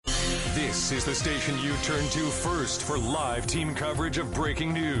This is the station you turn to first for live team coverage of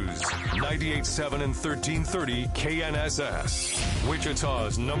breaking news. 98.7 and 1330 KNSS.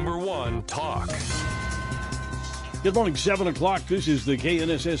 Wichita's #1 talk. Good morning, 7 o'clock. This is the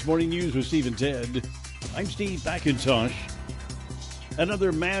KNSS Morning News with Steve and Ted. I'm Steve McIntosh.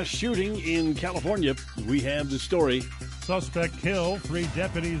 Another mass shooting in California. We have the story. Suspect killed, 3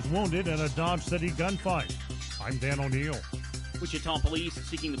 deputies wounded in a Dodge City gunfight. I'm Dan O'Neill. Wichita police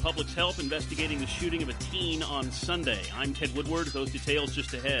seeking the public's help investigating the shooting of a teen on Sunday. I'm Ted Woodward. Those details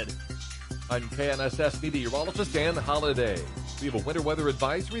just ahead. I'm KNSS meteorologist Dan Holliday. We have a winter weather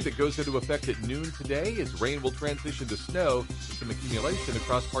advisory that goes into effect at noon today as rain will transition to snow with some accumulation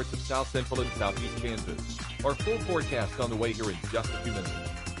across parts of south central and southeast Kansas. Our full forecast on the way here in just a few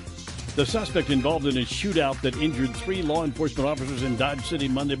minutes. The suspect involved in a shootout that injured 3 law enforcement officers in Dodge City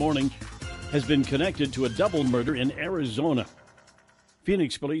Monday morning has been connected to a double murder in Arizona.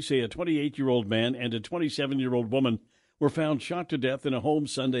 Phoenix police say a 28-year-old man and a 27-year-old woman were found shot to death in a home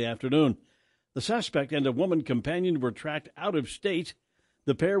Sunday afternoon. The suspect and a woman companion were tracked out of state.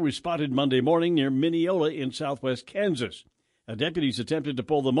 The pair was spotted Monday morning near Mineola in southwest Kansas. Deputies attempted to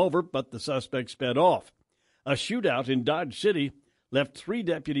pull them over, but the suspect sped off. A shootout in Dodge City left 3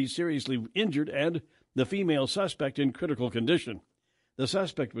 deputies seriously injured and the female suspect in critical condition. The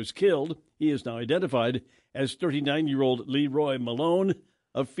suspect was killed. He is now identified as 39-year-old Leroy Malone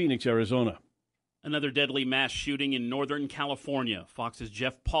of Phoenix, Arizona. Another deadly mass shooting in Northern California. Fox's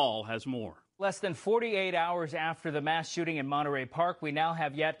Jeff Paul has more. Less than 48 hours after the mass shooting in Monterey Park, we now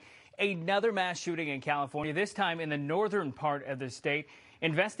have yet another mass shooting in California, this time in the northern part of the state.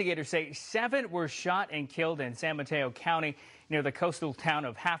 Investigators say 7 were shot and killed in San Mateo County near the coastal town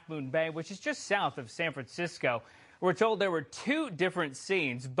of Half Moon Bay, which is just south of San Francisco. We're told there were 2 different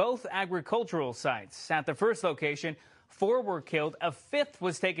scenes, both agricultural sites. At the first location, 4 were killed. A 5th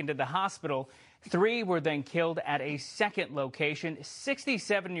was taken to the hospital. 3 were then killed at a second location.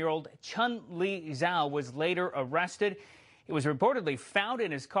 67-year-old Chun Li Zhao was later arrested. He was reportedly found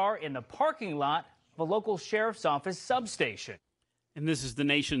in his car in the parking lot of a local sheriff's office substation. And this is the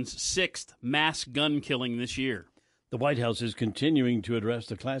nation's 6th mass gun killing this year. The White House is continuing to address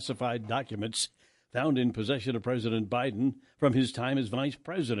the classified documents found in possession of President Biden from his time as vice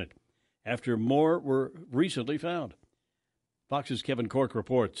president, after more were recently found. Fox's Kevin Cork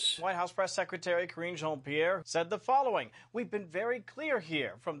reports. White House Press Secretary Karine Jean-Pierre said the following: "We've been very clear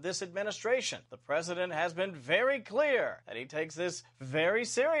here from this administration. The president has been very clear that he takes this very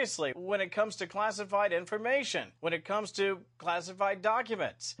seriously when it comes to classified information, when it comes to classified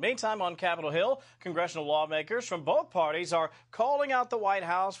documents." Meantime, on Capitol Hill, congressional lawmakers from both parties are calling out the White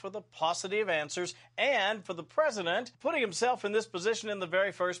House for the paucity of answers and for the president putting himself in this position in the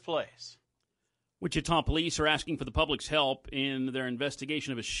very first place. Wichita police are asking for the public's help in their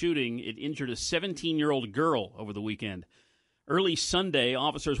investigation of a shooting. It injured a 17-year-old girl over the weekend. Early Sunday,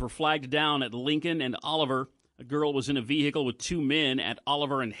 officers were flagged down at Lincoln and Oliver. A girl was in a vehicle with 2 men at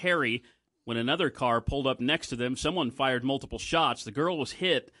Oliver and Harry. When another car pulled up next to them, someone fired multiple shots. The girl was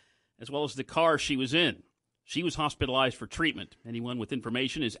hit, as well as the car she was in. She was hospitalized for treatment. Anyone with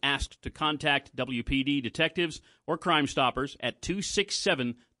information is asked to contact WPD detectives or Crime Stoppers at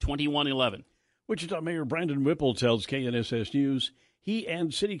 267-2111. Wichita Mayor Brandon Whipple tells KNSS News he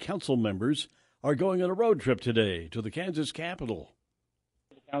and city council members are going on a road trip today to the Kansas Capitol.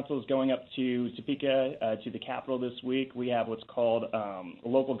 The council is going up to Topeka, to the Capitol this week. We have what's called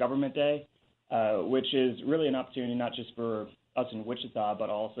Local Government Day, which is really an opportunity not just for us in Wichita, but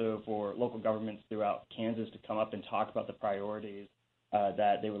also for local governments throughout Kansas to come up and talk about the priorities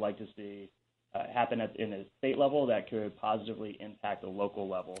that they would like to see happen in a state level that could positively impact the local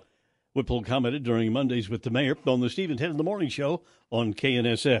level. Whipple commented during Mondays with the Mayor on the Steve and Ted in the Morning Show on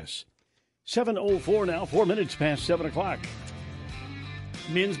KNSS. 7:04 now, 4 minutes past 7 o'clock.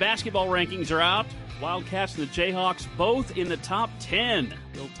 Men's basketball rankings are out. Wildcats and the Jayhawks both in the top 10.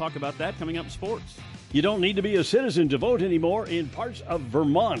 We'll talk about that coming up in sports. You don't need to be a citizen to vote anymore in parts of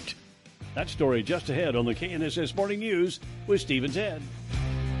Vermont. That story just ahead on the KNSS Morning News with Steve and Ted.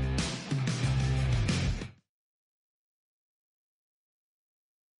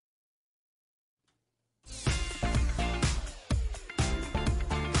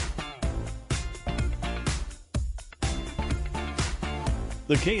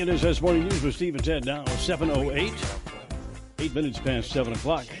 The KNSS Morning News with Steve and Ted now, 7:08, 8 minutes past 7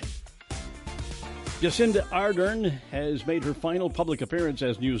 o'clock. Jacinda Ardern has made her final public appearance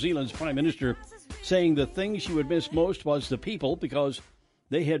as New Zealand's Prime Minister, saying the thing she would miss most was the people because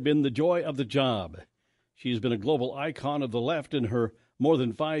they had been the joy of the job. She has been a global icon of the left in her more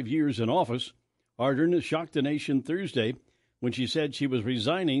than 5 years in office. Ardern shocked the nation Thursday when she said she was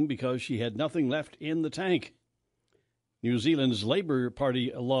resigning because she had nothing left in the tank. New Zealand's Labour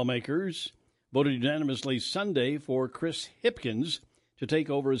Party lawmakers voted unanimously Sunday for Chris Hipkins to take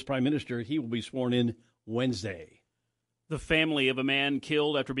over as Prime Minister. He will be sworn in Wednesday. The family of a man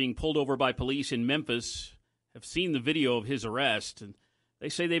killed after being pulled over by police in Memphis have seen the video of his arrest, and they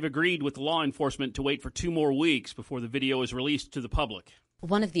say they've agreed with law enforcement to wait for 2 more weeks before the video is released to the public.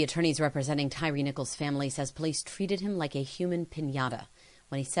 One of the attorneys representing Tyre Nichols' family says police treated him like a human piñata.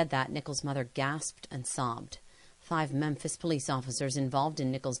 When he said that, Nichols' mother gasped and sobbed. 5 Memphis police officers involved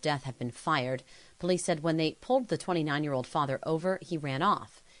in Nichols' death have been fired. Police said when they pulled the 29-year-old father over, he ran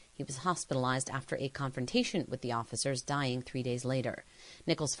off. He was hospitalized after a confrontation with the officers, dying 3 days later.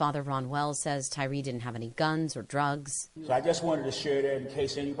 Nichols' father, Ron Wells, says Tyre didn't have any guns or drugs. So I just wanted to share that in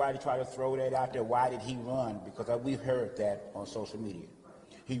case anybody tried to throw that out there. Why did he run? Because we've heard that on social media.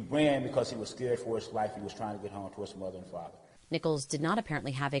 He ran because he was scared for his life. He was trying to get home to his mother and father. Nichols did not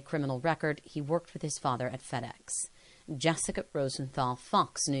apparently have a criminal record. He worked with his father at FedEx. Jessica Rosenthal,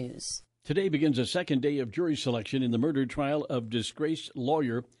 Fox News. Today begins a second day of jury selection in the murder trial of disgraced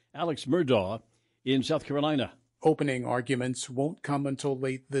lawyer Alex Murdaugh in South Carolina. Opening arguments won't come until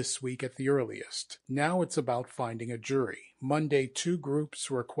late this week at the earliest. Now it's about finding a jury. Monday, 2 groups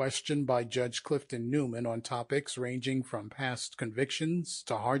were questioned by Judge Clifton Newman on topics ranging from past convictions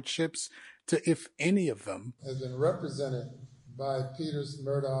to hardships to if any of them has been represented by Peters,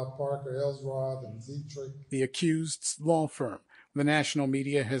 Murdaugh, Parker, Ellsworth, and Zetrick, the accused's law firm. The national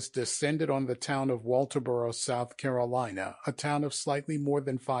media has descended on the town of Walterboro, South Carolina, a town of slightly more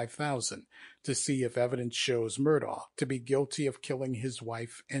than 5,000, to see if evidence shows Murdaugh to be guilty of killing his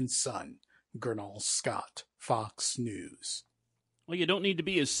wife and son. Gernal Scott, Fox News. Well, you don't need to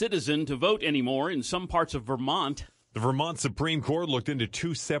be a citizen to vote anymore in some parts of Vermont. The Vermont Supreme Court looked into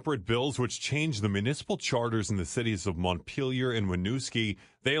 2 separate bills which changed the municipal charters in the cities of Montpelier and Winooski.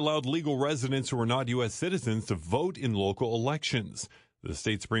 They allowed legal residents who are not U.S. citizens to vote in local elections. The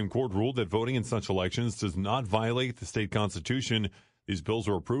state Supreme Court ruled that voting in such elections does not violate the state constitution. These bills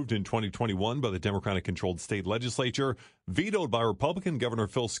were approved in 2021 by the Democratic-controlled state legislature, vetoed by Republican Governor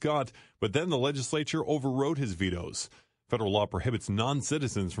Phil Scott, but then the legislature overrode his vetoes. Federal law prohibits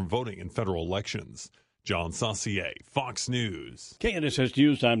non-citizens from voting in federal elections. John Saucier, Fox News. KNSS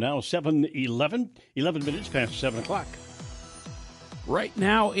News Time now, 7:11, 11 minutes past 7 o'clock. Right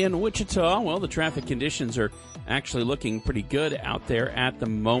now in Wichita, well, the traffic conditions are actually looking pretty good out there at the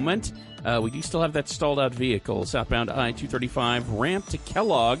moment. We do still have that stalled out vehicle, southbound I-235 ramp to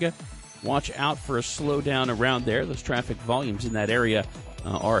Kellogg. Watch out for a slowdown around there. Those traffic volumes in that area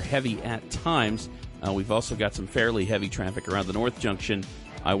are heavy at times. We've also got some fairly heavy traffic around the North Junction,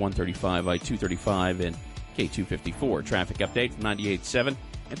 I-135, I-235, and K-254. Traffic update from 98.7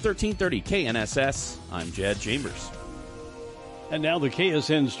 and 1330 KNSS. I'm Jed Chambers. And now the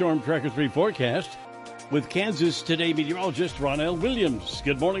KSN Storm Tracker 3 forecast with Kansas Today meteorologist Ronell Williams.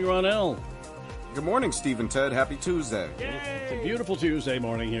 Good morning, Ronell. Good morning, Steve and Ted. Happy Tuesday. Yay! It's a beautiful Tuesday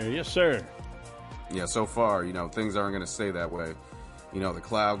morning here. Yes, sir. Yeah, so far, things aren't going to stay that way. The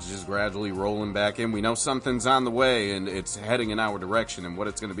clouds just gradually rolling back in. We know something's on the way, and it's heading in our direction. And what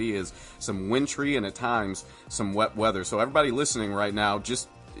it's going to be is some wintry and at times some wet weather. So everybody listening right now, just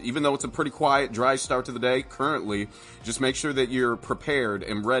even though it's a pretty quiet, dry start to the day currently, just make sure that you're prepared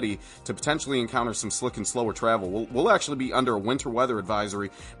and ready to potentially encounter some slick and slower travel. We'll actually be under a winter weather advisory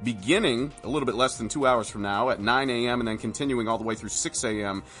beginning a little bit less than 2 hours from now at 9 a.m. and then continuing all the way through 6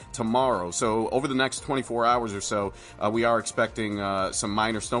 a.m. tomorrow. So over the next 24 hours or so, we are expecting some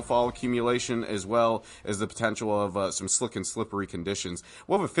minor snowfall accumulation as well as the potential of some slick and slippery conditions.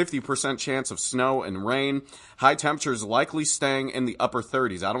 We'll have a 50% chance of snow and rain. High temperatures likely staying in the upper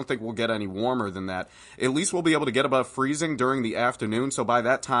 30s. I don't think we'll get any warmer than that. At least we'll be able to get above freezing during the afternoon. So by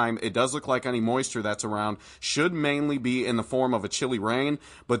that time, it does look like any moisture that's around should mainly be in the form of a chilly rain.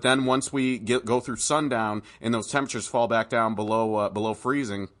 But then once we go through sundown and those temperatures fall back down below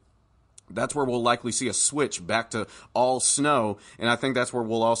freezing, that's where we'll likely see a switch back to all snow, and I think that's where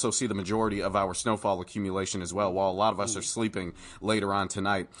we'll also see the majority of our snowfall accumulation as well, while a lot of us are sleeping later on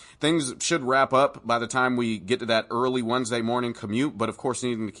tonight. Things should wrap up by the time we get to that early Wednesday morning commute, but of course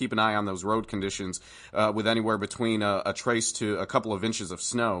needing to keep an eye on those road conditions with anywhere between a trace to a couple of inches of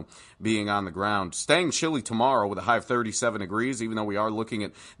snow being on the ground. Staying chilly tomorrow with a high of 37 degrees, even though we are looking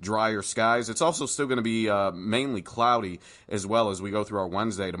at drier skies. It's also still going to be mainly cloudy as well as we go through our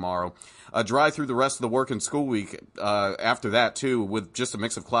Wednesday tomorrow. Dry through the rest of the work and school week after that, too, with just a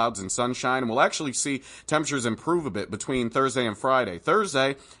mix of clouds and sunshine. And we'll actually see temperatures improve a bit between Thursday and Friday.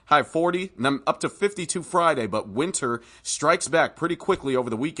 Thursday, high 40, and then up to 52 Friday, but winter strikes back pretty quickly over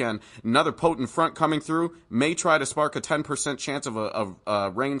the weekend. Another potent front coming through may try to spark a 10% chance of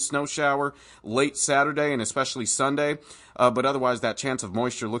a rain snow shower late Saturday and especially Sunday. But otherwise, that chance of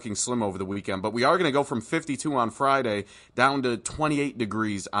moisture looking slim over the weekend. But we are going to go from 52 on Friday down to 28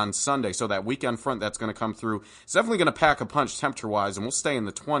 degrees on Sunday. So that weekend front that's going to come through, it's definitely going to pack a punch temperature-wise, and we'll stay in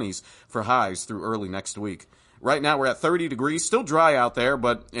the 20s for highs through early next week. Right now, we're at 30 degrees, still dry out there,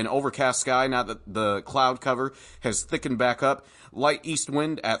 but an overcast sky now that the cloud cover has thickened back up. Light east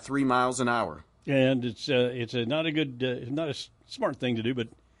wind at 3 miles an hour. And it's not a smart thing to do, but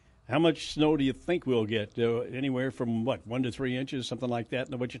how much snow do you think we'll get? Anywhere from, 1 to 3 inches, something like that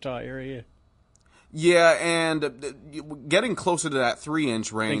in the Wichita area? Yeah, and getting closer to that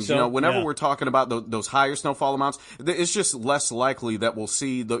 3-inch range, so? Whenever we're talking about those higher snowfall amounts, it's just less likely that we'll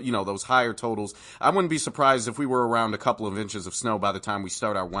see those higher totals. I wouldn't be surprised if we were around a couple of inches of snow by the time we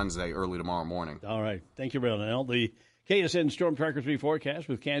start our Wednesday early tomorrow morning. All right. Thank you, Ronell. The KSN Storm Tracker 3 forecast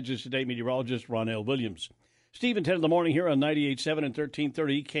with Kansas Today meteorologist Ronell Williams. Steve and 10 in the morning here on 98.7 and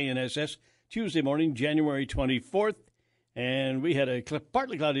 1330 KNSS, Tuesday morning, January 24th. And we had a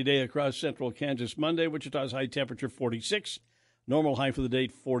partly cloudy day across central Kansas Monday. Wichita's high temperature 46. Normal high for the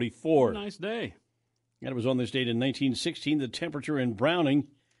date 44. Nice day. And it was on this date in 1916. The temperature in Browning,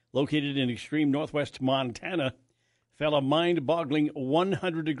 located in extreme northwest Montana, fell a mind-boggling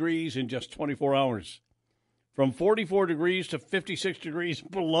 100 degrees in just 24 hours. From 44 degrees to 56 degrees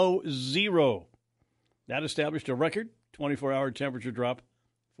below zero. That established a record 24-hour temperature drop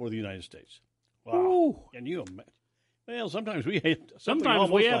for the United States. Wow. Ooh. Can you imagine? Well, sometimes we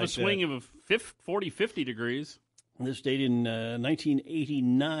have a swing of 40, 50 degrees. This date in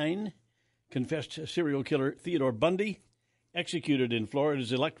 1989, confessed serial killer Theodore Bundy, executed in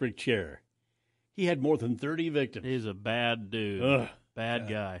Florida's electric chair. He had more than 30 victims. He's a bad dude. Bad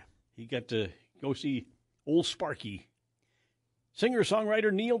guy. He got to go see old Sparky.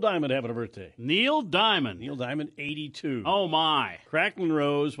 Singer-songwriter Neil Diamond having a birthday. Neil Diamond, 82. Oh, my. Cracklin'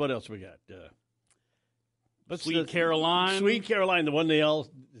 Rose. What else we got? Sweet Caroline. Sweet Caroline, the one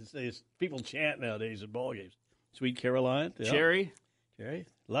people chant nowadays at ball games. Sweet Caroline. Yeah. Cherry. A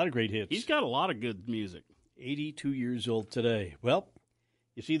lot of great hits. He's got a lot of good music. 82 years old today. Well,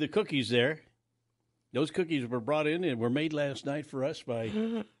 you see the cookies there. Those cookies were brought in and were made last night for us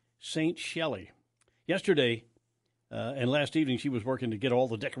by St. Shelley. Yesterday and last evening, she was working to get all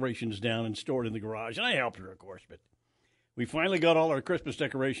the decorations down and stored in the garage. And I helped her, of course, but we finally got all our Christmas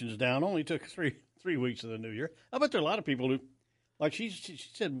decorations down. Only took three weeks of the new year. I bet there are a lot of people who, like she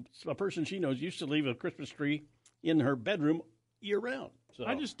said, a person she knows used to leave a Christmas tree in her bedroom year-round. So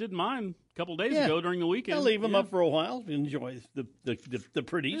I just did mine a couple days ago during the weekend. I'll leave them up for a while, enjoy the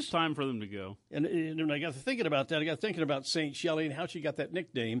pretties. It's time for them to go. And when I got thinking about that, I got thinking about St. Shelley and how she got that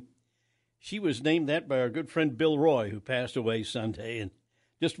nickname. She was named that by our good friend Bill Roy, who passed away Sunday. And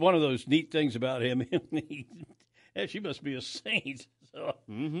just one of those neat things about him, she must be a saint. So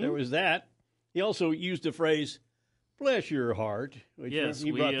there was that. He also used the phrase, bless your heart. Which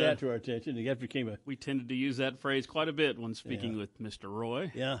he brought that to our attention. We tended to use that phrase quite a bit when speaking with Mr.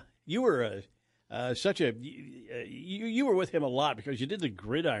 Roy. Yeah. You were you were with him a lot because you did the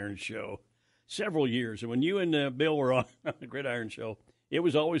Gridiron Show several years. And when you and Bill were on the Gridiron Show, it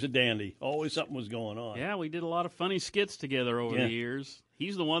was always a dandy. Always something was going on. Yeah, we did a lot of funny skits together over the years.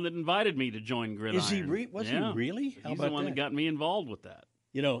 He's the one that invited me to join Gridiron. Is he? Was he really? He's the one that got me involved with that.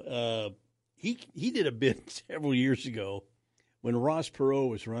 You know, he did a bit several years ago when Ross Perot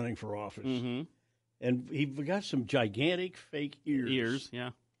was running for office. Mm-hmm. And he got some gigantic fake ears.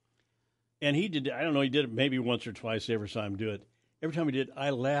 Yeah. And he did, I don't know, he did it maybe once or twice every time he did it. Every time he did, I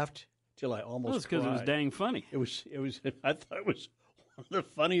laughed till I almost cried. Because it was dang funny. It was. I thought it was one of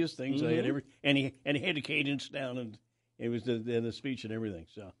the funniest things I had ever. And he had a cadence down, and it was the speech and everything.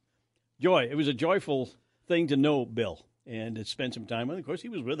 So, joy. It was a joyful thing to know Bill and to spend some time with him. Of course, he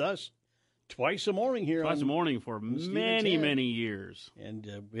was with us twice a morning here. Twice a morning for many years. And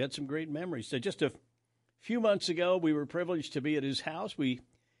we had some great memories. So just a few months ago, we were privileged to be at his house.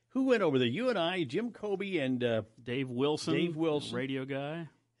 Who went over there? You and I, Jim Kobe, and Dave Wilson, radio guy.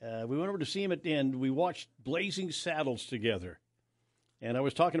 We went over to see him and we watched Blazing Saddles together. And I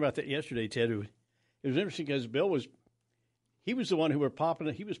was talking about that yesterday, Ted. It was interesting because Bill was the one who was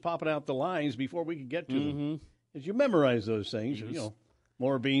popping out the lines before we could get to them. As you memorize those things,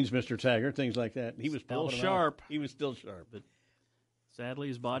 more beans, Mr. Taggart, things like that. He was still sharp. He was still sharp, but sadly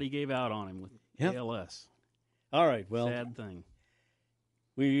his body gave out on him with ALS. All right, well, sad thing.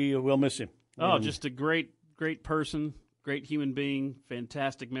 We will miss him. Oh, just a great person, great human being,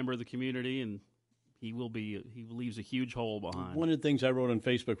 fantastic member of the community, and he leaves a huge hole behind. One of the things I wrote on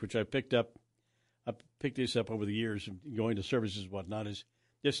Facebook, which I picked this up over the years, going to services and whatnot, is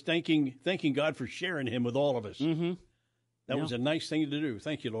just thanking God for sharing him with all of us. Mm-hmm. That was a nice thing to do.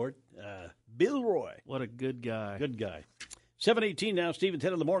 Thank you, Lord. Bill Roy. What a good guy. Good guy. 7:18 now, Steve,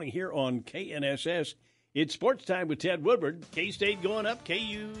 10 in the morning here on KNSS. It's sports time with Ted Woodward. K-State going up,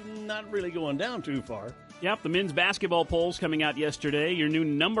 KU not really going down too far. Yep, the men's basketball polls coming out yesterday. Your new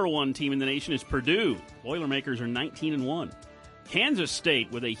number one team in the nation is Purdue. Boilermakers are 19-1. Kansas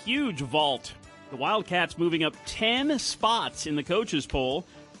State with a huge vault. The Wildcats moving up 10 spots in the coaches poll.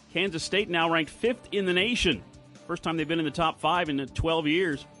 Kansas State now ranked 5th in the nation. First time they've been in the top 5 in 12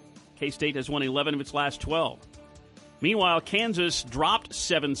 years. K-State has won 11 of its last 12. Meanwhile, Kansas dropped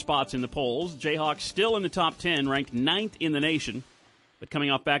 7 spots in the polls. Jayhawks still in the top 10, ranked 9th in the nation, but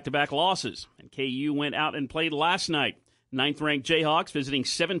coming off back-to-back losses. And KU went out and played last night. 9th-ranked Jayhawks visiting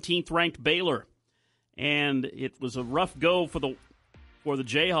 17th-ranked Baylor. And it was a rough go for the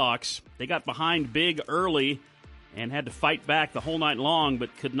Jayhawks. They got behind big early and had to fight back the whole night long,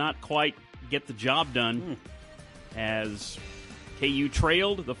 but could not quite get the job done as KU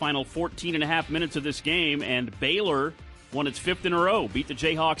trailed the final 14 and a half minutes of this game, and Baylor won its 5th in a row, beat the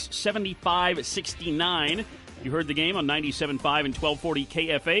Jayhawks 75-69. You heard the game on 97.5 and 1240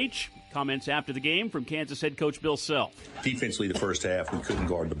 KFH. Comments after the game from Kansas head coach Bill Self. Defensively, the first half, we couldn't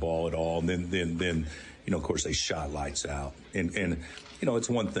guard the ball at all. And then of course, they shot lights out. And it's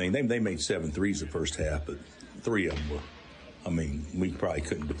one thing. They made 7 threes the first half, but 3 of them were, we probably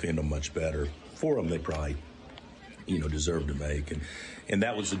couldn't defend them much better. 4 of them, they probably deserved to make, and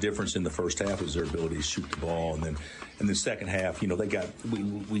that was the difference in the first half, was their ability to shoot the ball, and then the second half, they got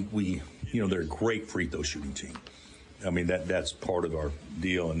they're a great free throw shooting team. That's part of our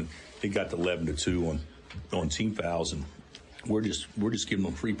deal, and they got to 11-2 on team fouls, and we're just giving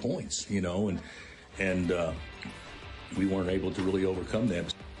them free points, and we weren't able to really overcome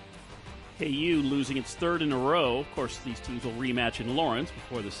that. KU losing its 3rd in a row. Of course, these teams will rematch in Lawrence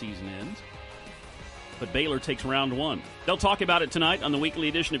before the season ends. But Baylor takes round 1. They'll talk about it tonight on the weekly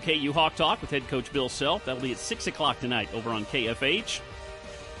edition of KU Hawk Talk with head coach Bill Self. That'll be at 6 o'clock tonight over on KFH.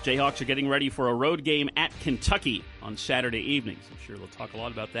 Jayhawks are getting ready for a road game at Kentucky on Saturday evenings. I'm sure they'll talk a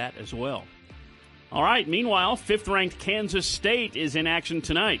lot about that as well. All right, meanwhile, 5th-ranked Kansas State is in action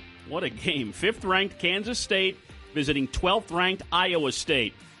tonight. What a game. 5th-ranked Kansas State visiting 12th-ranked Iowa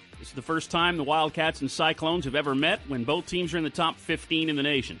State. This is the first time the Wildcats and Cyclones have ever met when both teams are in the top 15 in the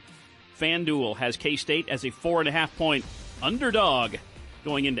nation. FanDuel has K-State as a 4.5-point underdog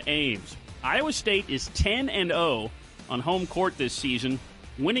going into Ames. Iowa State is 10-0 on home court this season,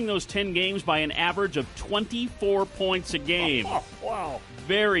 winning those 10 games by an average of 24 points a game. Wow.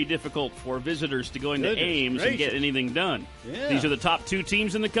 Very difficult for visitors to go into Ames and get anything done. Yeah. These are the top 2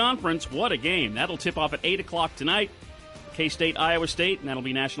 teams in the conference. What a game. That'll tip off at 8 o'clock tonight. K-State, Iowa State, and that'll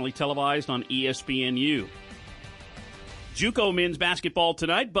be nationally televised on ESPNU. JUCO men's basketball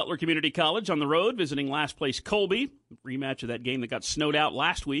tonight. Butler Community College on the road visiting last place Colby. Rematch of that game that got snowed out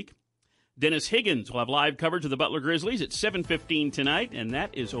last week. Dennis Higgins will have live coverage of the Butler Grizzlies at 7:15 tonight, and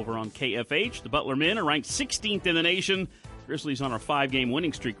that is over on KFH. The Butler men are ranked 16th in the nation. Grizzlies on a 5-game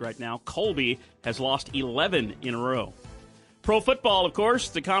winning streak right now. Colby has lost 11 in a row. Pro football, of course,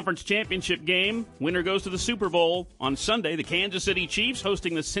 the conference championship game. Winner goes to the Super Bowl on Sunday. The Kansas City Chiefs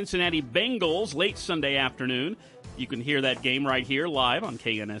hosting the Cincinnati Bengals late Sunday afternoon. You can hear that game right here live on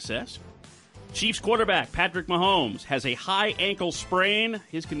KNSS. Chiefs quarterback Patrick Mahomes has a high ankle sprain.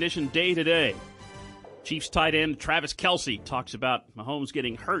 His condition day to day. Chiefs tight end Travis Kelce talks about Mahomes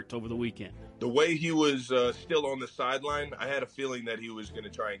getting hurt over the weekend. The way he was still on the sideline, I had a feeling that he was going to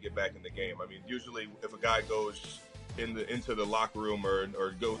try and get back in the game. Usually if a guy goes into the locker room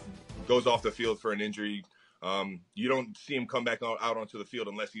or goes off the field for an injury, you don't see him come back out onto the field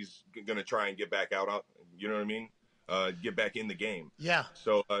unless he's going to try and get back out. You know what I mean? Get back in the game. Yeah.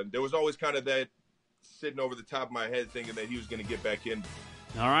 So there was always kind of that sitting over the top of my head thinking that he was going to get back in.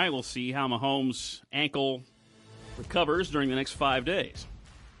 All right, we'll see how Mahomes' ankle recovers during the next 5 days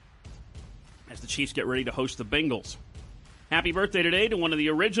as the Chiefs get ready to host the Bengals. Happy birthday today to one of the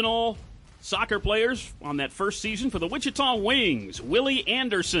original soccer players on that first season for the Wichita Wings, Willie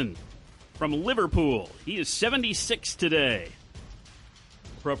Anderson from Liverpool. He is 76 today.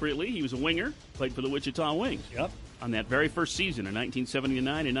 Appropriately, he was a winger, played for the Wichita Wings. Yep. On that very first season in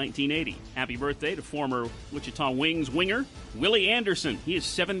 1979 and 1980. Happy birthday to former Wichita Wings winger Willie Anderson. He is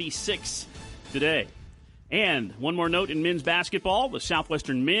 76 today. And one more note in men's basketball. The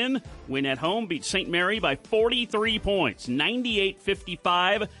Southwestern men win at home, beat St. Mary by 43 points,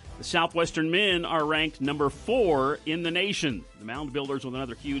 98-55. The Southwestern men are ranked number 4 in the nation. The Mound Builders with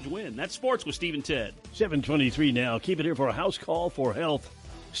another huge win. That's sports with Steve and Ted. 7:23 now. Keep it here for a house call for health.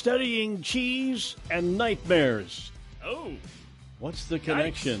 Studying cheese and nightmares. Oh. What's the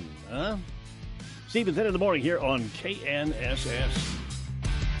connection, huh? Steve and Ted in the morning here on KNSS.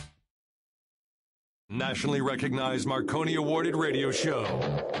 Nationally recognized Marconi Awarded radio show.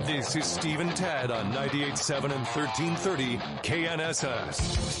 This is Steve and Ted on 98.7 and 1330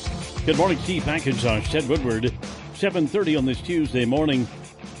 KNSS. Good morning, Steve McIntosh, Ted Woodward. 7:30 on this Tuesday morning.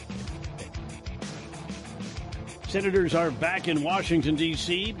 Senators are back in Washington,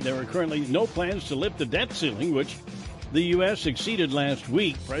 D.C. There are currently no plans to lift the debt ceiling, which the U.S. exceeded last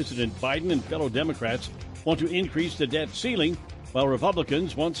week. President Biden and fellow Democrats want to increase the debt ceiling, while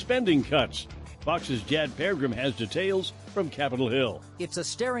Republicans want spending cuts. Fox's Jad Peregrine has details from Capitol Hill. It's a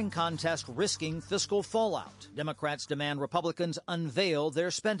staring contest risking fiscal fallout. Democrats demand Republicans unveil their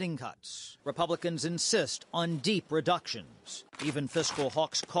spending cuts. Republicans insist on deep reductions. Even fiscal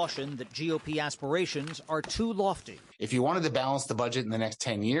hawks caution that GOP aspirations are too lofty. If you wanted to balance the budget in the next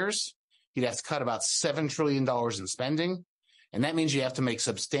 10 years, you'd have to cut about $7 trillion in spending. And that means you have to make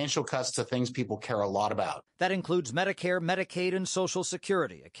substantial cuts to things people care a lot about. That includes Medicare, Medicaid, and Social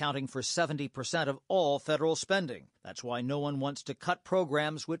Security, accounting for 70% of all federal spending. That's why no one wants to cut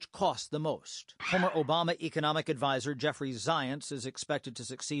programs which cost the most. Former Obama economic advisor Jeffrey Zients is expected to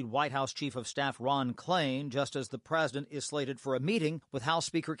succeed White House Chief of Staff Ron Klain, just as the president is slated for a meeting with House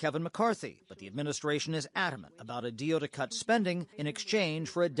Speaker Kevin McCarthy. But the administration is adamant about a deal to cut spending in exchange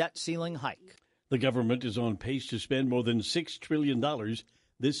for a debt ceiling hike. The government is on pace to spend more than $6 trillion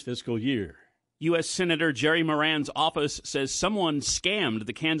this fiscal year. U.S. Senator Jerry Moran's office says someone scammed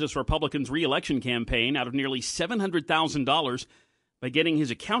the Kansas Republicans' re-election campaign out of nearly $700,000 by getting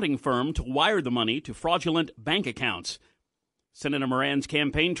his accounting firm to wire the money to fraudulent bank accounts. Senator Moran's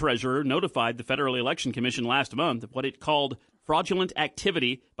campaign treasurer notified the Federal Election Commission last month of what it called fraudulent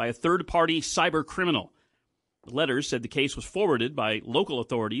activity by a third-party cyber criminal. The letters said the case was forwarded by local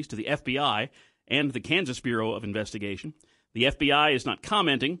authorities to the FBI and the Kansas Bureau of Investigation. The FBI is not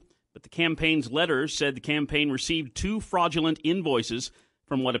commenting, but the campaign's letters said the campaign received 2 fraudulent invoices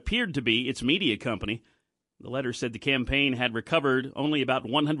from what appeared to be its media company. The letter said the campaign had recovered only about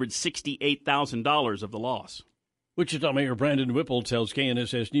 $168,000 of the loss. Wichita Mayor Brandon Whipple tells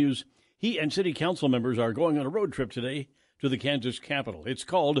KNSS News he and city council members are going on a road trip today to the Kansas Capitol. It's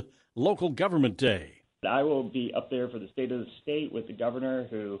called Local Government Day. I will be up there for the State of the State with the governor,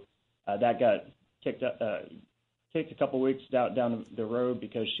 who that got kicked a couple weeks down the road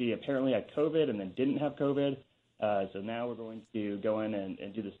because she apparently had COVID and then didn't have COVID. So now we're going to go in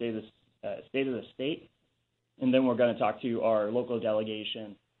and do the State of the State, and then we're going to talk to our local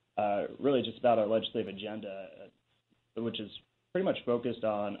delegation, really just about our legislative agenda, which is pretty much focused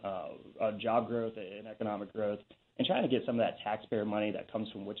on job growth and economic growth, and trying to get some of that taxpayer money that comes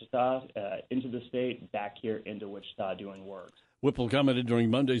from Wichita into the state back here into Wichita doing work. Whipple commented during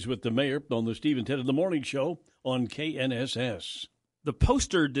Mondays with the mayor on the Steve and Ted in the Morning Show on KNSS. The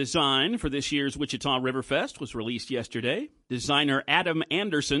poster design for this year's Wichita Riverfest was released yesterday. Designer Adam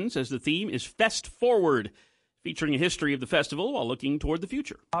Anderson says the theme is Fest Forward, featuring a history of the festival while looking toward the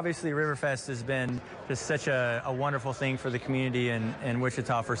future. Obviously, Riverfest has been just such a wonderful thing for the community in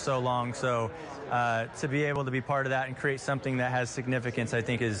Wichita for so long. So to be able to be part of that and create something that has significance, I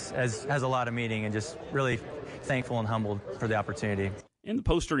think has a lot of meaning, and just really thankful and humbled for the opportunity. And the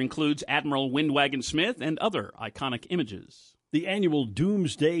poster includes Admiral Windwagon Smith and other iconic images. The annual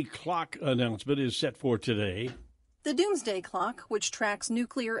Doomsday Clock announcement is set for today. The Doomsday Clock, which tracks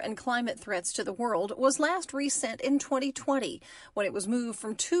nuclear and climate threats to the world, was last reset in 2020 when it was moved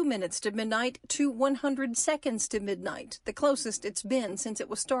from 2 minutes to midnight to 100 seconds to midnight, the closest it's been since it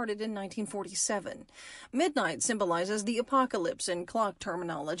was started in 1947. Midnight symbolizes the apocalypse in clock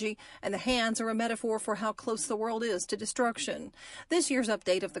terminology, and the hands are a metaphor for how close the world is to destruction. This year's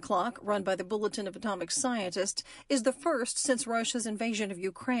update of the clock, run by the Bulletin of Atomic Scientists, is the first since Russia's invasion of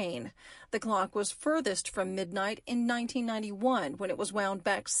Ukraine. The clock was furthest from midnight in 1991, when it was wound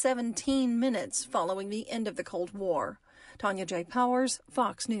back 17 minutes following the end of the Cold War. Tanya J. Powers,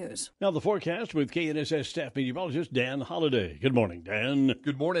 Fox News. Now the forecast with KNSS staff meteorologist Dan Holliday. Good morning, Dan.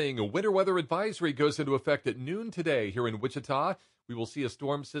 Good morning. A winter weather advisory goes into effect at noon today here in Wichita. We will see a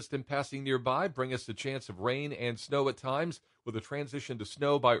storm system passing nearby, bring us a chance of rain and snow at times, with a transition to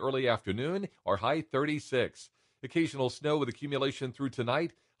snow by early afternoon, our high 36. Occasional snow with accumulation through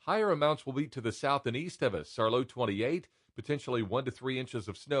tonight. Higher amounts will be to the south and east of us. Our low 28, potentially 1 to 3 inches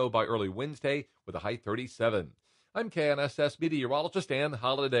of snow by early Wednesday with a high 37. I'm KNSS meteorologist Dan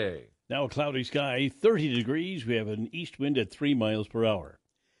Holliday. Now a cloudy sky, 30 degrees. We have an east wind at 3 miles per hour.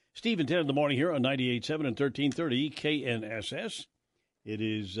 Steve and Ted in the morning here on 98.7 and 1330 KNSS. It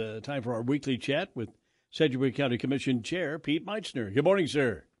is time for our weekly chat with Sedgwick County Commission Chair Pete Meitzner. Good morning,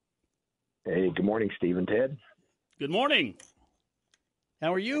 sir. Hey, good morning, Steve and Ted. Good morning.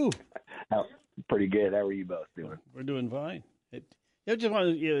 How are you? Pretty good. How are you both doing? We're doing fine. Would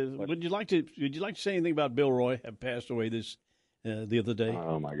you like to say anything about Bill Roy, have passed away the other day?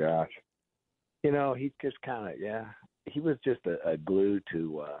 Oh my gosh! He just kind of he was just a glue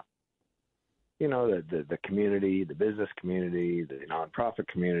to the community, the business community, the nonprofit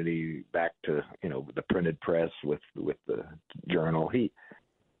community, back to the printed press with the journal. He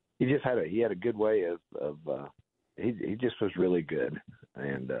just had a good way of he just was really good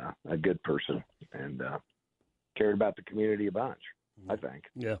and a good person and cared about the community a bunch, I think.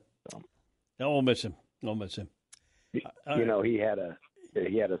 Yeah. So. I'll miss him. He had a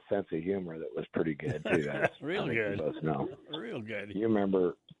sense of humor that was pretty good too. Real good. You both know. Real good. You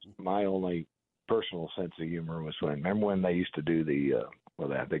remember my only personal sense of humor was when they used to do the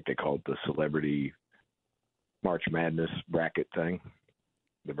I think they called it the Celebrity March Madness bracket thing.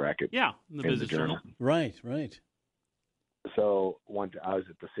 The bracket. Yeah, the Business Journal. Right. So I was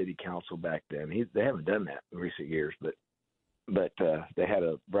at the city council back then. They haven't done that in recent years, but they had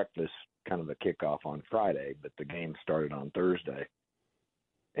a breakfast kind of a kickoff on Friday, but the game started on Thursday.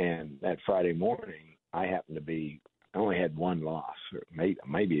 And that Friday morning, I only had one loss, or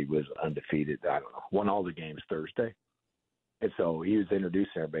maybe it was undefeated. I don't know. Won all the games Thursday. And so he was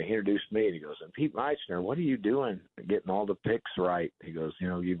introducing everybody. He introduced me, and he goes, "And Pete Meitzner, what are you doing getting all the picks right?" He goes,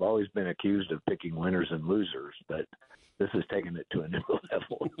 "You've always been accused of picking winners and losers, but this is taking it to a new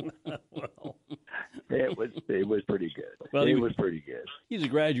level." Well, it was pretty good. Well, it was pretty good. He's a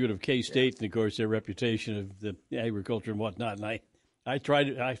graduate of K-State, and of course their reputation of the agriculture and whatnot. And I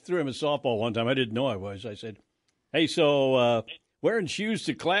threw him a softball one time. I didn't know I was. I said, "Hey, so wearing shoes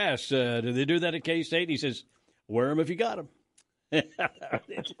to class, do they do that at K-State?" He says, "Wear them if you got them."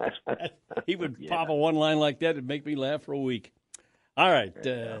 He would pop a one line like that and make me laugh for a week. All right,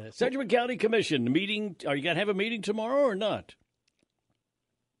 Sedgwick County Commission meeting. Are you going to have a meeting tomorrow or not?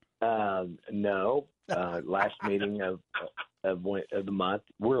 No. Last meeting of the month.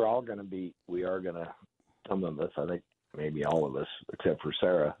 We are going to. Some of us, I think, maybe all of us, except for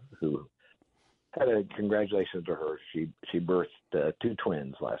Sarah, who had a congratulations to her. She birthed 2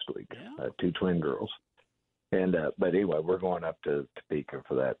 twins last week, 2 twin girls. And but anyway, we're going up to Topeka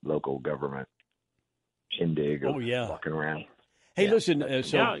for that local government shindig. Walking around. Hey, listen.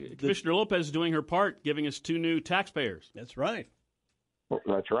 Commissioner Lopez is doing her part, giving us 2 new taxpayers. That's right. Well,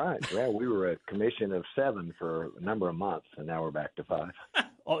 that's right. Yeah, we were a commission of 7 for a number of months, and now we're back to 5.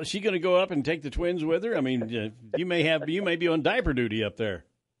 Oh, is she going to go up and take the twins with her? I mean, you may be on diaper duty up there.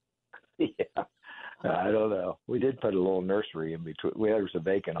 Yeah, I don't know. We did put a little nursery in between. There was a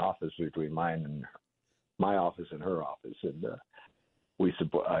vacant office between my office and her office, and we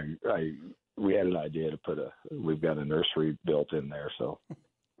had an idea to we've got a nursery built in there, so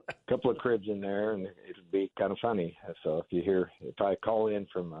a couple of cribs in there, and it'd be kind of funny. So if I call in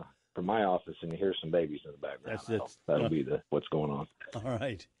from my office and you hear some babies in the background, that'll be what's going on. All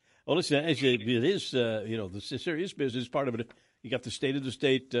right. Well, listen, it is the serious business part of it. You got the State of the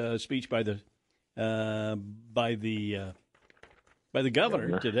State speech by the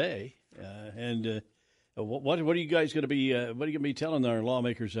governor today, and. What are you guys going to be telling our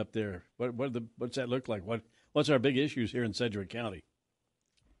lawmakers up there? What's that look like? What's our big issues here in Sedgwick County?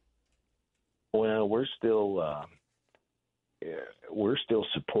 Well, we're still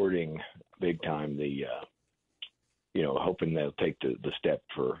supporting big time the hoping they'll take the step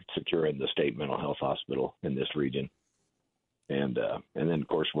for securing the state mental health hospital in this region, and then of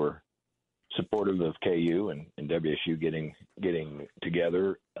course we're supportive of KU and WSU getting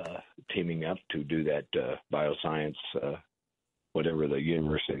together, teaming up to do that bioscience, whatever the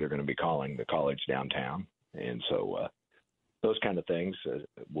university they're going to be calling the college downtown. And so those kind of things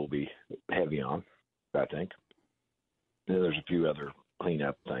will be heavy on, I think. And there's a few other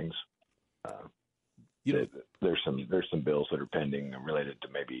cleanup things. There's some bills that are pending related to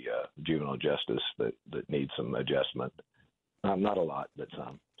maybe juvenile justice that need some adjustment. Not a lot, but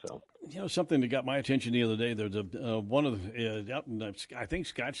some. So something that got my attention the other day. There's one of the out in I think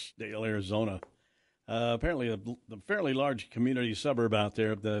Scottsdale, Arizona. Apparently, a fairly large community suburb out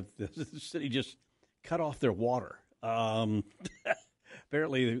there. The city just cut off their water.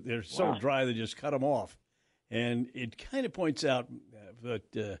 Apparently, they're so dry they just cut them off, and it kind of points out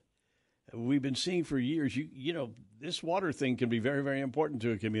that we've been seeing for years. You know, this water thing can be very, very important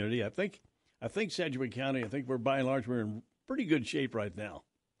to a community. I think Sedgwick County, I think we're by and large, we're in pretty good shape right now.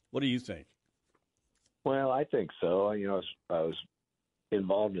 What do you think? Well, I think so. You know, I was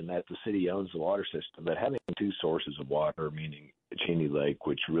involved in that. The city owns the water system, but having two sources of water, meaning Cheney Lake,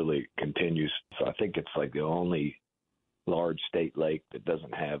 which really continues. So I think it's like the only large state lake that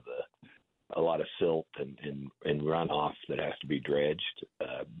doesn't have a lot of silt and runoff that has to be dredged,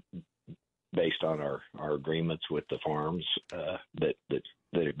 based on our agreements with the farms that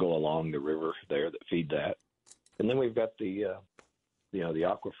go along the river there that feed that. And then we've got the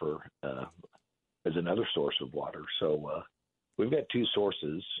aquifer as another source of water. So we've got two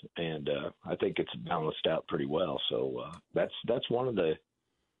sources, and I think it's balanced out pretty well. So that's one of the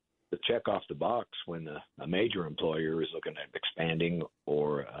check off the box when a major employer is looking at expanding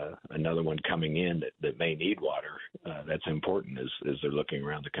or another one coming in that may need water. That's important as they're looking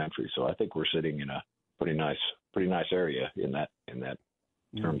around the country. So I think we're sitting in a pretty nice area in that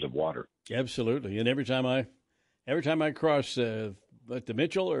terms of water. Absolutely. And every time I cross like the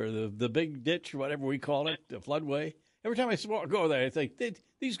Mitchell or the big ditch or whatever we call it, the floodway, every time I go there, I think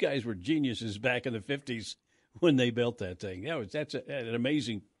these guys were geniuses back in the 50s when they built that thing. That's an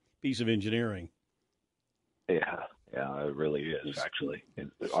amazing piece of engineering. Yeah, it really is, actually. It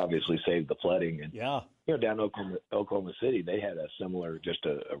obviously saved the flooding. And, down Oklahoma City, they had a similar, just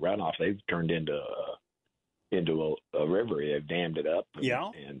a runoff. They've turned into a river. They've dammed it up.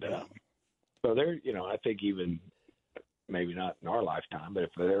 So they're, I think even maybe not in our lifetime, but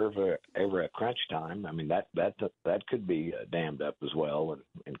if there's ever a crunch time, I mean, that could be dammed up as well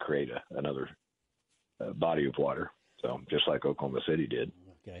and create another body of water. So just like Oklahoma City did.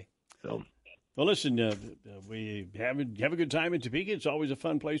 Okay. So, well, listen, we have a good time in Topeka. It's always a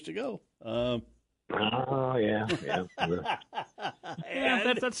fun place to go. Yeah.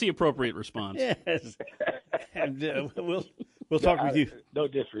 That's the appropriate response. Yes. And we'll talk with you. No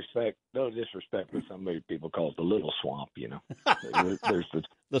disrespect, but some people call it the Little Swamp. There's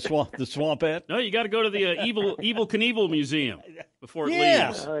the swampette. No, you got to go to the Evel Knievel Museum before it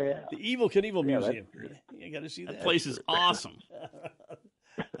leaves. Oh yeah, the Evel Knievel Museum. You got to see that. That place is awesome.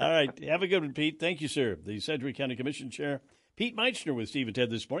 All right, have a good one, Pete. Thank you, sir. The Sedgwick County Commission Chair Pete Meitzner with Steve and Ted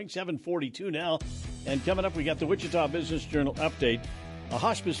this morning. 7:42 now, and coming up, we got the Wichita Business Journal update. A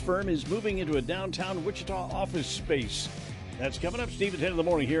hospice firm is moving into a downtown Wichita office space. That's coming up, Steve, at 10 in the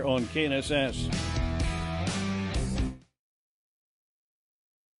morning here on KNSS.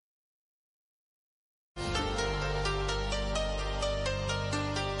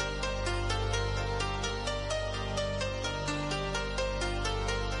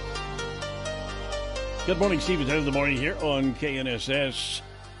 Good morning, Steve, at 10 in the morning here on KNSS.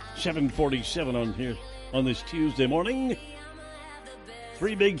 7:47 on this Tuesday morning.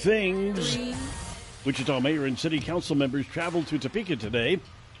 Three big things. Wichita mayor and city council members traveled to Topeka today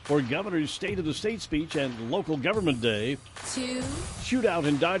for Governor's State of the State speech and Local Government Day. 2. Shootout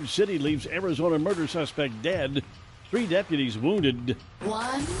in Dodge City leaves Arizona murder suspect dead. 3 deputies wounded.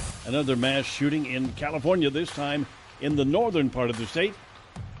 1. Another mass shooting in California, this time in the northern part of the state.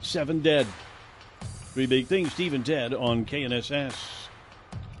 7 dead. Three big things, Steve and Ted on KNSS.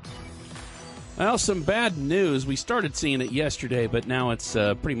 Well, some bad news. We started seeing it yesterday, but now it's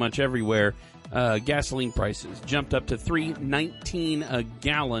pretty much everywhere. Gasoline prices jumped up to $3.19 a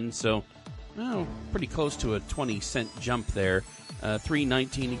gallon, so pretty close to a 20-cent jump there.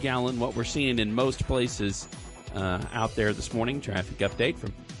 $3.19 a gallon, what we're seeing in most places out there this morning. Traffic update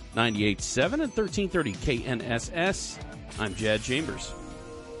from 98.7 and 1330 KNSS. I'm Jad Chambers.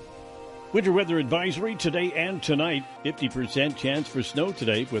 Winter weather advisory today and tonight. 50% chance for snow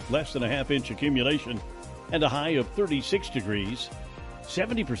today with less than a half-inch accumulation and a high of 36 degrees.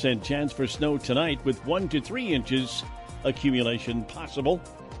 70% chance for snow tonight with 1 to 3 inches accumulation possible.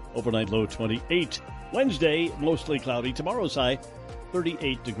 Overnight low 28. Wednesday, mostly cloudy. Tomorrow's high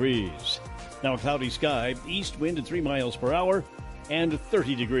 38 degrees. Now a cloudy sky, east wind at 3 miles per hour and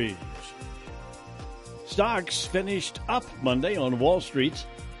 30 degrees. Stocks finished up Monday on Wall Street.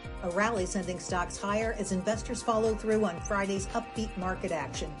 A rally sending stocks higher as investors follow through on Friday's upbeat market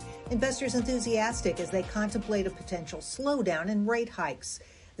action. Investors enthusiastic as they contemplate a potential slowdown in rate hikes.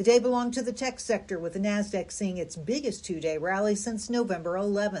 The day belonged to the tech sector, with the Nasdaq seeing its biggest two-day rally since November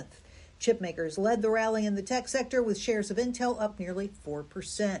 11th. Chipmakers led the rally in the tech sector, with shares of Intel up nearly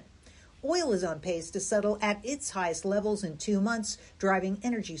 4%. Oil is on pace to settle at its highest levels in 2 months, driving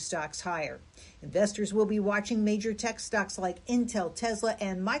energy stocks higher. Investors will be watching major tech stocks like Intel, Tesla,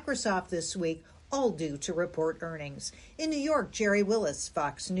 and Microsoft this week, all due to report earnings. In New York, Jerry Willis,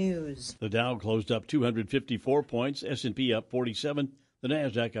 Fox News. The Dow closed up 254 points, S&P up 47, The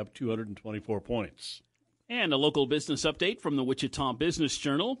NASDAQ up 224 points. And a local business update from the Wichita Business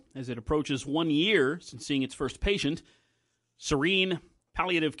Journal. As it approaches 1 year since seeing its first patient, Serene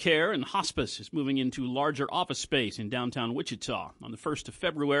Palliative Care and Hospice is moving into larger office space in downtown Wichita. On the 1st of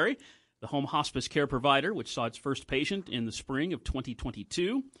February, the home hospice care provider, which saw its first patient in the spring of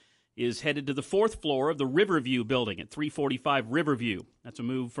 2022, is headed to the 4th floor of the Riverview building at 345 Riverview. That's a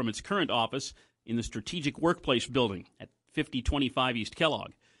move from its current office in the Strategic Workplace building at 5025 East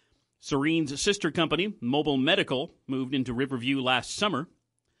Kellogg. Serene's sister company, Mobile Medical, moved into Riverview last summer.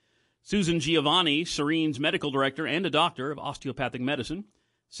 Susan Giovanni, Serene's medical director and a doctor of osteopathic medicine,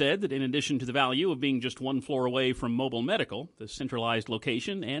 said that in addition to the value of being just 1 floor away from Mobile Medical, the centralized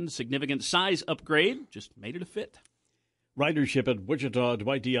location and significant size upgrade just made it a fit. Ridership at Wichita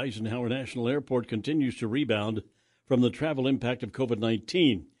Dwight D. Eisenhower National Airport continues to rebound from the travel impact of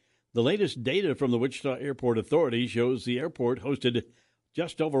COVID-19. The latest data from the Wichita Airport Authority shows the airport hosted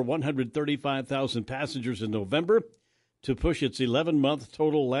just over 135,000 passengers in November to push its 11-month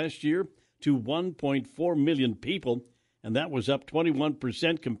total last year to 1.4 million people, and that was up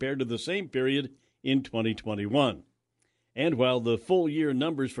 21% compared to the same period in 2021. And while the full-year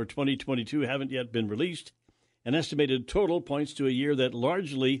numbers for 2022 haven't yet been released, an estimated total points to a year that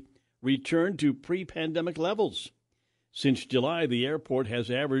largely returned to pre-pandemic levels. Since July, the airport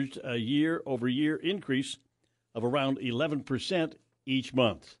has averaged a year-over-year increase of around 11% each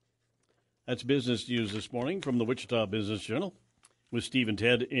month. That's business news this morning from the Wichita Business Journal with Steve and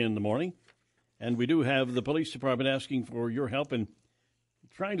Ted in the morning. And we do have the police department asking for your help in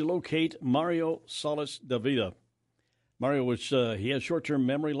trying to locate Mario Salas Davida. Mario he has short-term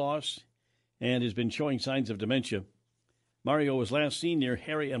memory loss and has been showing signs of dementia. Mario was last seen near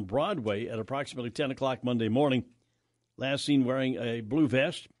Harry and Broadway at approximately 10 o'clock Monday morning. Last seen wearing a blue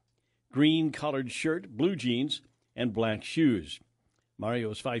vest, green collared shirt, blue jeans, and black shoes.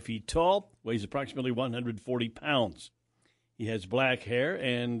 Mario is 5 feet tall, weighs approximately 140 pounds. He has black hair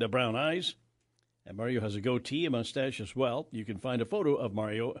and brown eyes. And Mario has a goatee, a mustache as well. You can find a photo of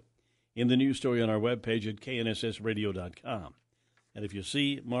Mario in the news story on our webpage at knssradio.com. And if you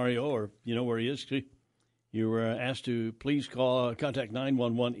see Mario or you know where he is, you are asked to please contact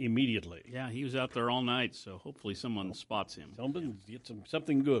 911 immediately. Yeah, he was out there all night, so hopefully someone spots him. Someone get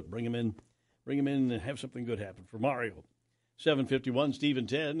something good. Bring him in and have something good happen for Mario. 7:51, Steve and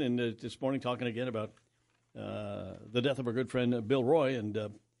Ted, and this morning talking again about the death of our good friend Bill Roy, and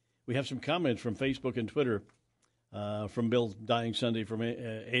we have some comments from Facebook and Twitter from Bill dying Sunday from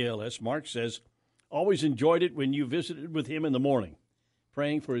ALS. Mark says, always enjoyed it when you visited with him in the morning,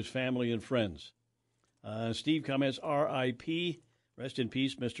 praying for his family and friends. Steve comments, R.I.P., rest in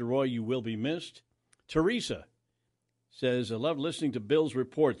peace, Mr. Roy, you will be missed. Teresa says, I love listening to Bill's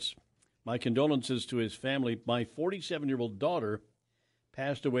reports. My condolences to his family. My 47-year-old daughter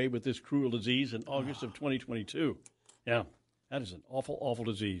passed away with this cruel disease in August of 2022. Yeah, that is an awful, awful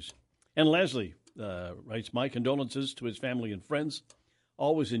disease. And Leslie writes, my condolences to his family and friends.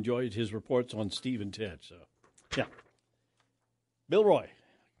 Always enjoyed his reports on Steve and Ted. So, yeah. Bill Roy,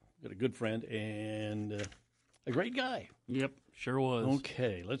 got a good friend and a great guy. Yep, sure was.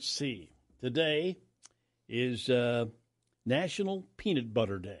 Okay, let's see. Today is National Peanut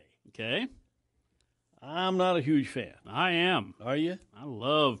Butter Day. Okay. I'm not a huge fan. I am. Are you? I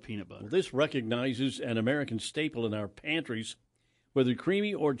love peanut butter. Well, this recognizes an American staple in our pantries. Whether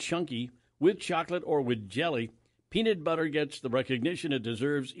creamy or chunky, with chocolate or with jelly, peanut butter gets the recognition it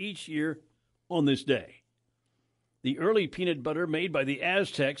deserves each year on this day. The early peanut butter made by the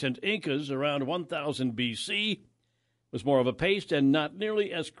Aztecs and Incas around 1000 BC was more of a paste and not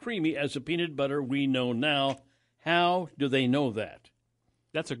nearly as creamy as the peanut butter we know now. How do they know that?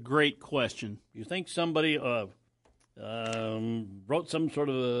 That's a great question. You think somebody wrote some sort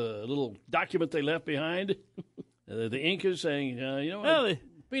of a little document they left behind? The Incas saying,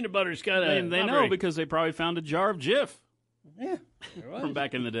 peanut butter's kind of... They know because they probably found a jar of Jif. Yeah. From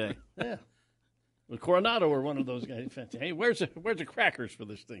back in the day. Yeah. Well, Coronado were one of those guys. Hey, where's the crackers for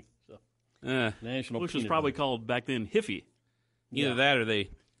this thing? So, National Which was probably called back then Hiffy. Either that or they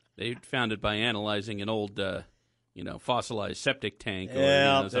found it by analyzing an old... fossilized septic tank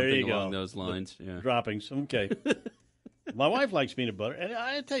or something along those lines. Yeah. Droppings. Okay. My wife likes peanut butter, and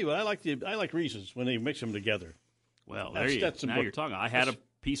I tell you what, I like Reese's when they mix them together. Well, you're talking. I had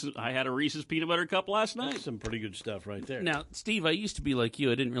a Reese's peanut butter cup last night. That's some pretty good stuff right there. Now, Steve, I used to be like you.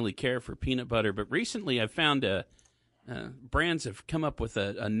 I didn't really care for peanut butter, but recently I found brands have come up with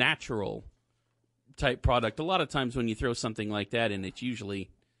a natural type product. A lot of times when you throw something like that in, it's usually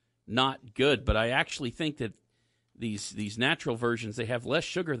not good, but I actually think that these natural versions, they have less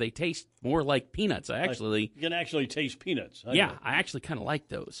sugar. They taste more like peanuts. You can actually taste peanuts. I actually kind of like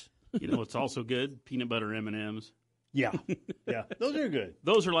those. You know what's also good? Peanut butter M&Ms. Yeah, yeah, those are good.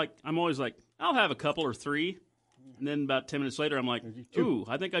 Those are like, I'm always like, I'll have a couple or three, and then about 10 minutes later, I'm like, ooh,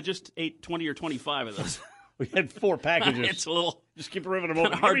 I think I just ate 20 or 25 of those. We had 4 packages. It's a little, just keep ripping them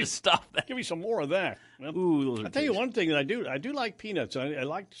over. Hard to stop that. Give me some more of that. Well, ooh, those are I'll tell you one thing that I do like peanuts. I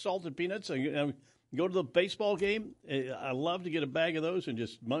like salted peanuts. I go to the baseball game. I love to get a bag of those and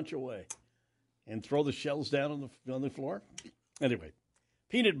just munch away, and throw the shells down on the floor. Anyway,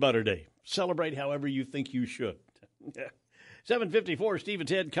 Peanut Butter Day. Celebrate however you think you should. 7:54, Steve and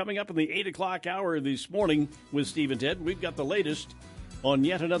Ted coming up in the 8 o'clock hour this morning with Steve and Ted. We've got the latest on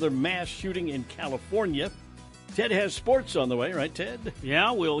yet another mass shooting in California. Ted has sports on the way, right, Ted?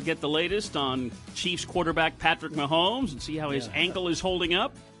 Yeah, we'll get the latest on Chiefs quarterback Patrick Mahomes and see how his ankle is holding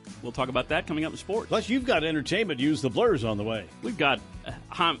up. We'll talk about that coming up in sports. Plus, you've got entertainment news. The Blur's on the way. We've got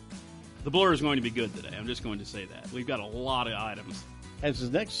the Blur is going to be good today. I'm just going to say that. We've got a lot of items. Has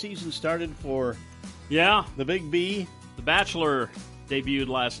the next season started for the Big B? The Bachelor debuted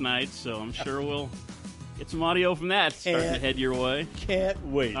last night, so I'm sure we'll get some audio from that starting to head your way. Can't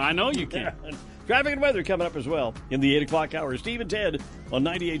wait. I know you can. Traffic and weather coming up as well in the 8 o'clock hour. Steve and Ted on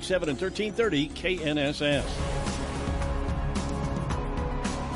 98.7 and 1330 KNSS.